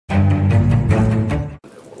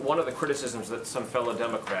one of the criticisms that some fellow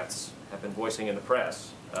Democrats have been voicing in the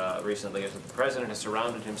press recently is that the president has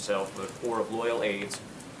surrounded himself with a corps of loyal aides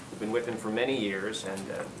who've been with him for many years, and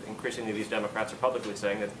increasingly these Democrats are publicly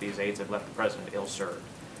saying that these aides have left the president ill-served.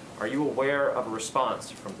 Are you aware of a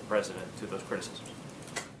response from the president to those criticisms?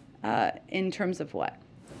 In terms of what?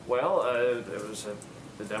 Well, there was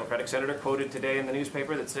the Democratic senator quoted today in the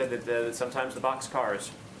newspaper that said that sometimes the boxcars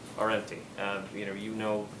are empty. You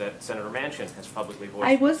know that Senator Manchin has publicly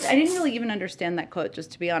voiced. I didn't really even understand that quote,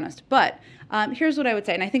 just to be honest. But here's what I would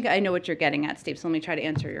say, and I think I know what you're getting at, Steve. So let me try to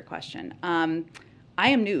answer your question. I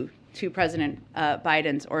am new to President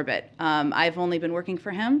Biden's orbit. I've only been working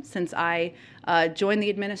for him since I joined the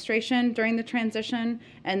administration during the transition,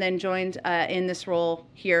 and then joined in this role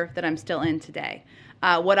here that I'm still in today.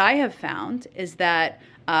 What I have found is that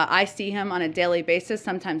I see him on a daily basis,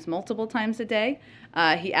 sometimes multiple times a day.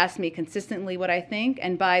 He asks me consistently what I think,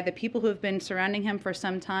 and by the people who have been surrounding him for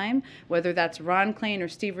some time, whether that's Ron Klain or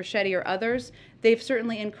Steve Ricchetti or others, they've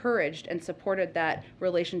certainly encouraged and supported that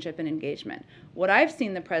relationship and engagement. What I've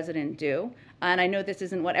seen the president do, and I know this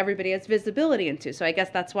isn't what everybody has visibility into, so I guess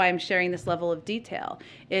that's why I'm sharing this level of detail,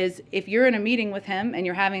 is if you're in a meeting with him and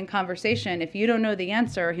you're having a conversation, if you don't know the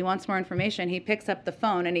answer, he wants more information, he picks up the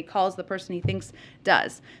phone and he calls the person he thinks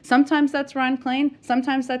does. Sometimes that's Ron Klain,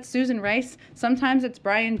 sometimes that's Susan Rice, sometimes it's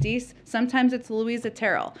Brian Deese, sometimes it's Louisa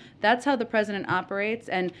Terrell. That's how the president operates,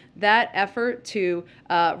 and that effort to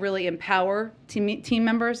really empower team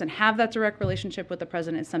members and have that direct relationship with the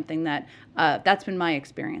president is something that that's been my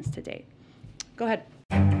experience to date. Go ahead.